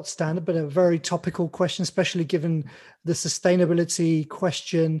a not standard, but a very topical question, especially given the sustainability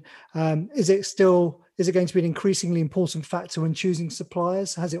question. Is it going to be an increasingly important factor when choosing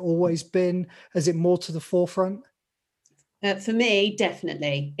suppliers? Has it always been? Is it more to the forefront? For me,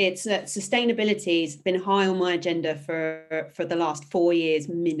 definitely. It's sustainability has been high on my agenda for the last 4 years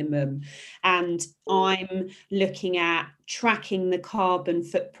minimum. And I'm looking at tracking the carbon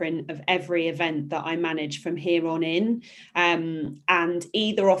footprint of every event that I manage from here on in, and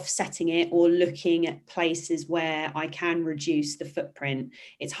either offsetting it or looking at places where I can reduce the footprint.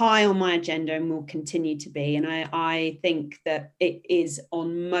 It's high on my agenda and will continue to be. And I think that it is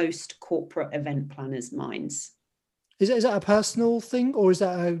on most corporate event planners' minds. Is that a personal thing or is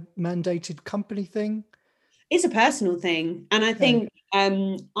that a mandated company thing? It's a personal thing, and I think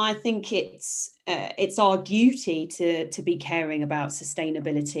it's our duty to be caring about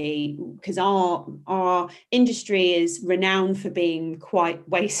sustainability, because our industry is renowned for being quite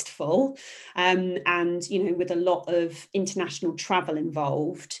wasteful, and with a lot of international travel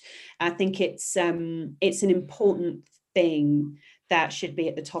involved. I think it's an important thing that should be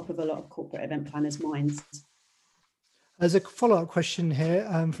at the top of a lot of corporate event planners' minds. There's a follow-up question here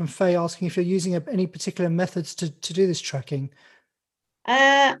from Faye asking if you're using any particular methods to do this tracking.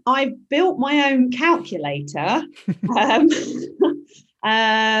 I built my own calculator.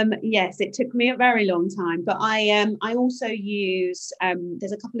 Yes, it took me a very long time, but I also use,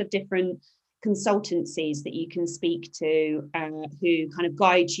 there's a couple of different consultancies that you can speak to who kind of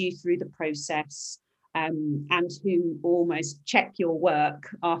guide you through the process. And who almost check your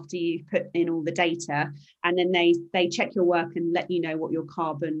work after you put in all the data, and then they check your work and let you know what your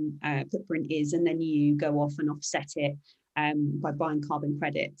carbon footprint is, and then you go off and offset it by buying carbon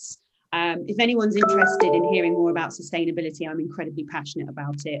credits. If anyone's interested in hearing more about sustainability, I'm incredibly passionate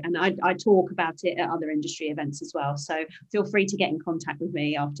about it, and I talk about it at other industry events as well. So feel free to get in contact with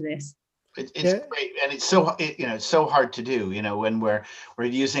me after this. It's great, and it's so hard to do, when we're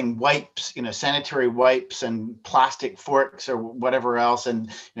using wipes, sanitary wipes and plastic forks or whatever else, and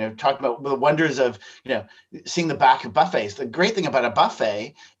talking about the wonders of seeing the back of buffets. The great thing about a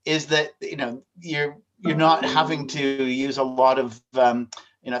buffet is that you're not having to use a lot of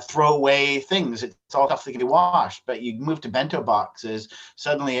throwaway things. It's all stuff that can be washed. But you move to bento boxes,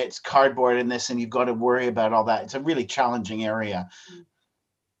 suddenly it's cardboard in this, and you've got to worry about all that. It's a really challenging area.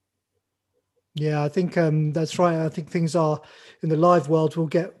 Yeah, I think that's right. I think things are in the live world will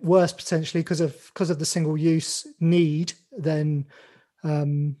get worse potentially because of the single use need. Then,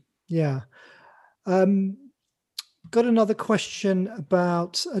 Got another question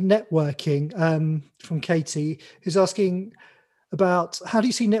about networking from Katie, who's asking about how do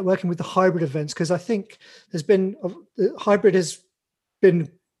you see networking with the hybrid events? Because I think hybrid has been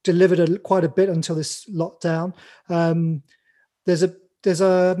delivered quite a bit until this lockdown. There's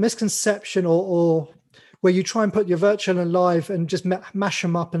a misconception or where you try and put your virtual and live and just mash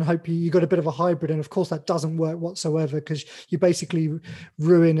them up and hope you got a bit of a hybrid. And of course that doesn't work whatsoever because you basically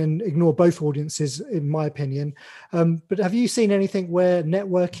ruin and ignore both audiences, in my opinion. But have you seen anything where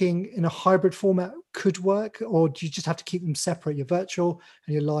networking in a hybrid format could work, or do you just have to keep them separate, your virtual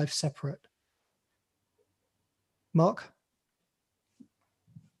and your live separate? Mark?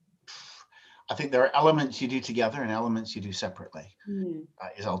 I think there are elements you do together and elements you do separately.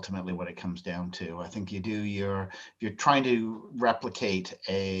 Is ultimately what it comes down to. I think if you're trying to replicate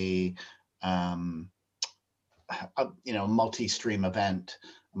a multi-stream event,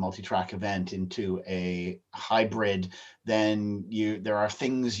 a multi-track event into a hybrid, then there are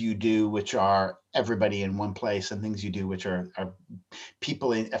things you do which are everybody in one place and things you do which are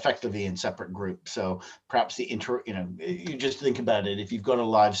people effectively in separate groups. So perhaps you just think about it. If you've got a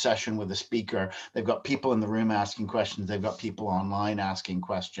live session with a speaker, they've got people in the room asking questions, they've got people online asking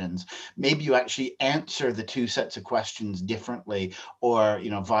questions. Maybe you actually answer the two sets of questions differently, or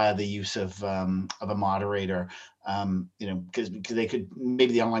via the use of a moderator. Because they could,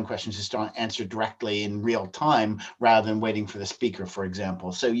 maybe the online questions just aren't answered directly in real time rather than waiting for the speaker, for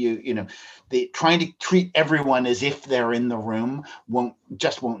example. So trying to treat everyone as if they're in the room won't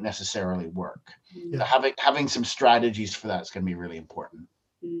necessarily work. Yeah. So having some strategies for that is going to be really important.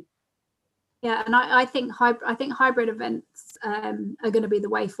 Yeah, and I think hybrid events are going to be the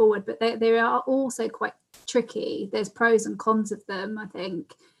way forward, but they are also quite tricky. There's pros and cons of them. I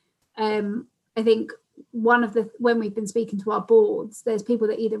think when we've been speaking to our boards, there's people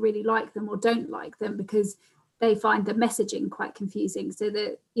that either really like them or don't like them because they find the messaging quite confusing. So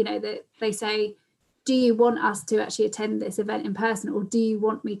that that they say, do you want us to actually attend this event in person, or do you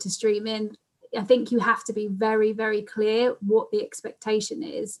want me to stream in? I think you have to be very, very clear what the expectation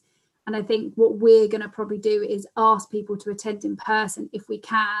is. And I think what we're going to probably do is ask people to attend in person if we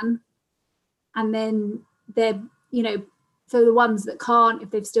can. And then for the ones that can't, if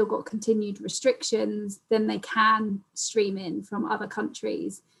they've still got continued restrictions, then they can stream in from other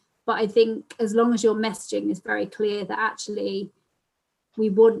countries. But I think as long as your messaging is very clear that actually we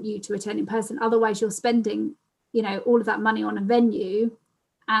want you to attend in person, otherwise you're spending, all of that money on a venue.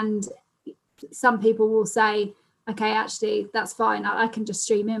 And some people will say, okay, actually that's fine, I can just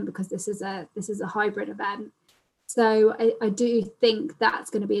stream in because this is a hybrid event. So I do think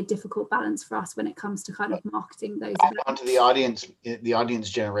that's going to be a difficult balance for us when it comes to kind of marketing those events. Onto the audience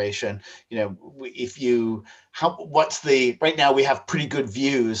generation, right now we have pretty good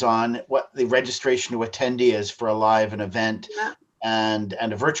views on what the registration to attendee is for a live event. Yeah. and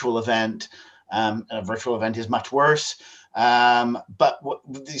a virtual event. And a virtual event is much worse. But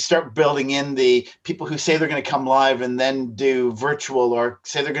you start building in the people who say they're going to come live and then do virtual, or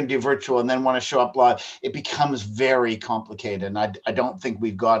say they're going to do virtual and then want to show up live. It becomes very complicated. And I don't think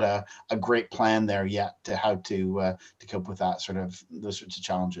we've got a great plan there yet to how to cope with those sorts of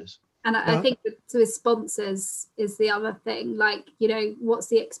challenges. And I think with sponsors is the other thing. Like, what's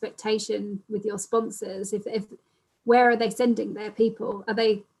the expectation with your sponsors? If where are they sending their people? Are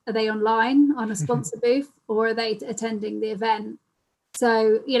they online on a sponsor booth, or are they attending the event?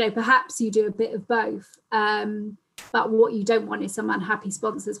 So, perhaps you do a bit of both. But what you don't want is some unhappy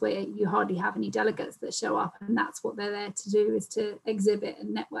sponsors where you hardly have any delegates that show up, and that's what they're there to do, is to exhibit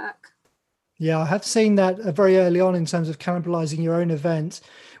and network. Yeah, I have seen that very early on in terms of cannibalizing your own event.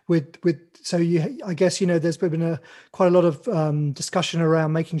 I guess there's been quite a lot of discussion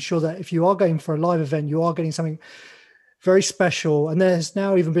around making sure that if you are going for a live event, you are getting something very special. And there's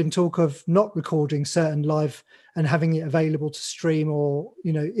now even been talk of not recording certain live and having it available to stream, or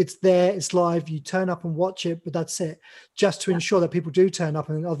it's there, it's live, you turn up and watch it, but that's it, just to ensure that people do turn up,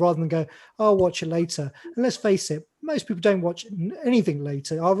 and rather than go, I'll watch it later. And let's face it, most people don't watch anything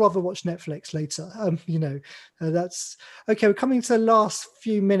later. I'd rather watch Netflix later. That's okay. We're coming to the last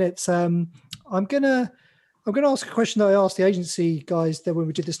few minutes. I'm gonna ask a question that I asked the agency guys there when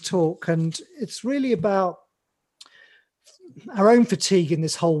we did this talk, and it's really about our own fatigue in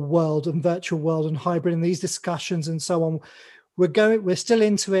this whole world and virtual world and hybrid and these discussions and so on. We're still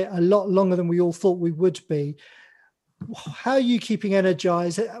into it a lot longer than we all thought we would be. How are you keeping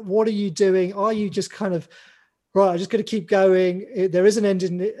energized? What are you doing? Are you just kind of, right, I'm just going to keep going, there is an end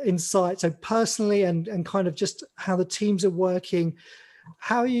in sight? So personally and kind of just how the teams are working,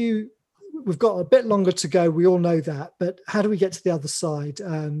 we've got a bit longer to go, we all know that, but how do we get to the other side?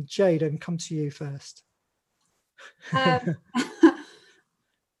 Jade, I can come to you first. It's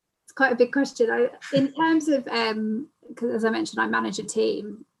quite a big question. In terms of, because as I mentioned, I manage a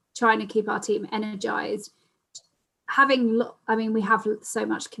team, trying to keep our team energized. We have so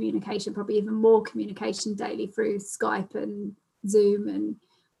much communication, probably even more communication daily through Skype and Zoom,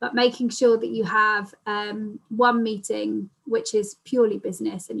 but making sure that you have one meeting which is purely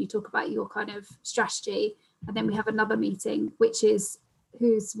business and you talk about your kind of strategy, and then we have another meeting which is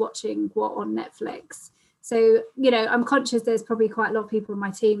who's watching what on Netflix. So, I'm conscious there's probably quite a lot of people in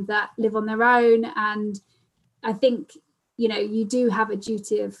my team that live on their own. And I think, you do have a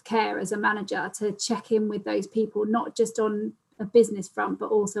duty of care as a manager to check in with those people, not just on a business front,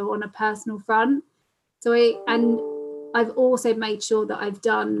 but also on a personal front. So I've also made sure that I've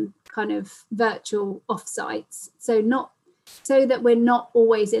done kind of virtual offsites. So that we're not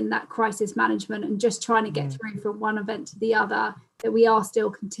always in that crisis management and just trying to get through from one event to the other, that we are still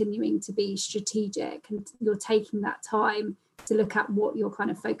continuing to be strategic and you're taking that time to look at what you're kind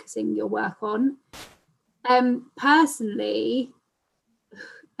of focusing your work on. Personally,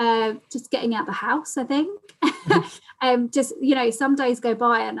 just getting out of the house, I think. Some days go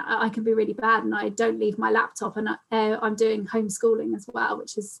by and I can be really bad and I don't leave my laptop, and I'm doing homeschooling as well,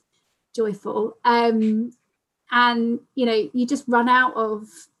 which is joyful. And you just run out of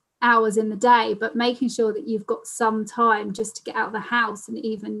hours in the day, but making sure that you've got some time just to get out of the house and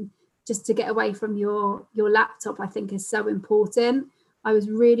even just to get away from your laptop, I think is so important. I was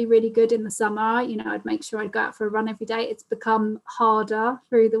really, really good in the summer. I'd make sure I'd go out for a run every day. It's become harder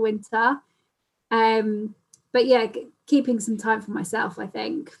through the winter. But yeah, keeping some time for myself, I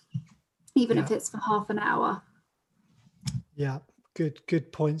think. even if it's for half an hour. Yeah,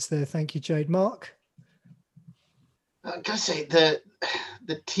 good points there. Thank you, Jade. Mark? I gotta say, the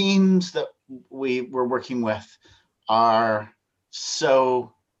teams that we're working with are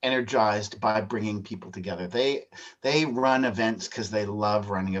so energized by bringing people together. They run events because they love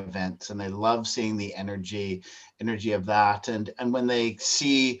running events, and they love seeing the energy of that. And when they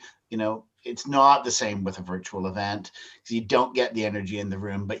see, it's not the same with a virtual event because you don't get the energy in the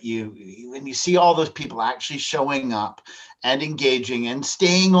room, but when you see all those people actually showing up and engaging and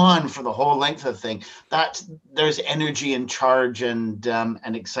staying on for the whole length of the thing, there's energy and charge and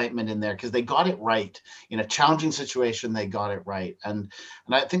excitement in there because they got it right. In a challenging situation, they got it right. And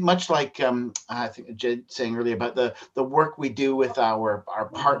I think much like I think Jed saying earlier about the work we do with our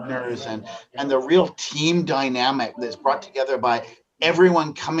partners and the real team dynamic that's brought together by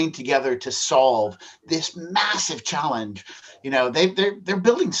everyone coming together to solve this massive challenge. They're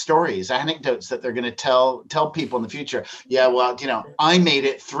building stories, anecdotes that they're going to tell people in the future. Yeah, well, I made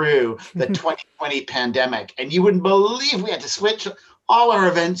it through the 2020 pandemic, and you wouldn't believe we had to switch all our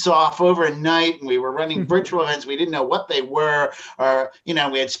events off overnight, and we were running virtual events. We didn't know what they were, or we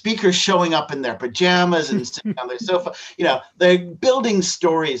had speakers showing up in their pajamas and sitting on their sofa. They're building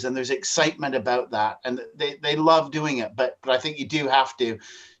stories, and there's excitement about that, and they love doing it. But I think you do have to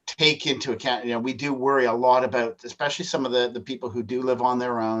take into account, we do worry a lot about, especially some of the people who do live on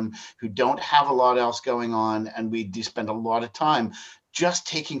their own, who don't have a lot else going on, and we do spend a lot of time just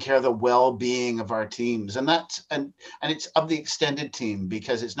taking care of the well-being of our teams, and it's of the extended team,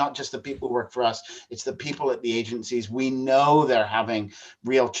 because it's not just the people who work for us, it's the people at the agencies. We know they're having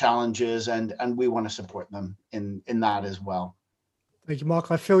real challenges, and we want to support them in that as well. Thank you, Mark.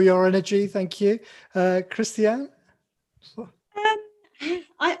 I feel your energy. Thank you. Christiane?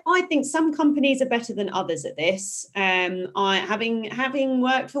 I think some companies are better than others at this. Having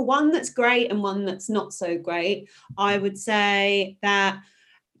worked for one that's great and one that's not so great, I would say that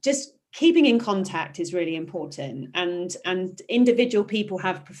just keeping in contact is really important, and individual people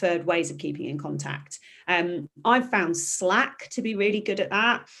have preferred ways of keeping in contact. I've found Slack to be really good at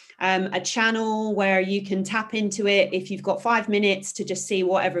that. A channel where you can tap into it if you've got 5 minutes to just see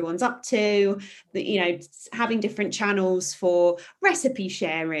what everyone's up to. Having different channels for recipe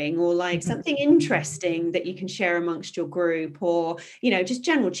sharing, or like something interesting that you can share amongst your group, or just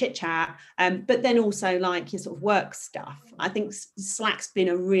general chit chat. But then also like your sort of work stuff. I think Slack's been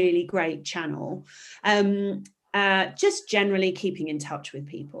a really great channel. Just generally keeping in touch with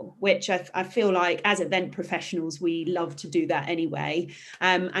people, which I feel like as event professionals, we love to do that anyway,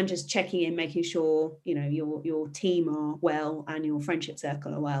 and just checking in, making sure your team are well and your friendship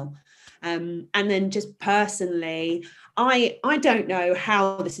circle are well. And then just personally, I don't know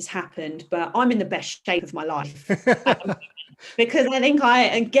how this has happened, but I'm in the best shape of my life. Because I think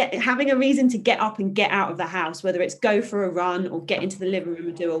having a reason to get up and get out of the house, whether it's go for a run or get into the living room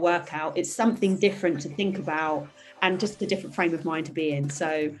and do a workout, it's something different to think about and just a different frame of mind to be in.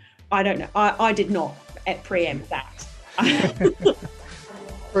 So I don't know. I did not preempt that.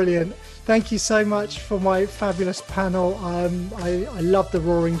 Brilliant. Thank you so much for my fabulous panel. I love the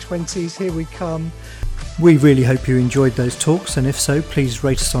Roaring 20s. Here we come. We really hope you enjoyed those talks, and if so, please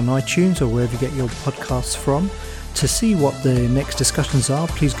rate us on iTunes or wherever you get your podcasts from. To see what the next discussions are,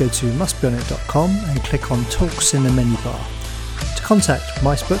 please go to mustbeonit.com and click on Talks in the menu bar. To contact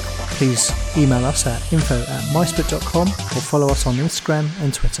micebook, please email us at info@micebook.com or follow us on Instagram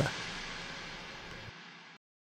and Twitter.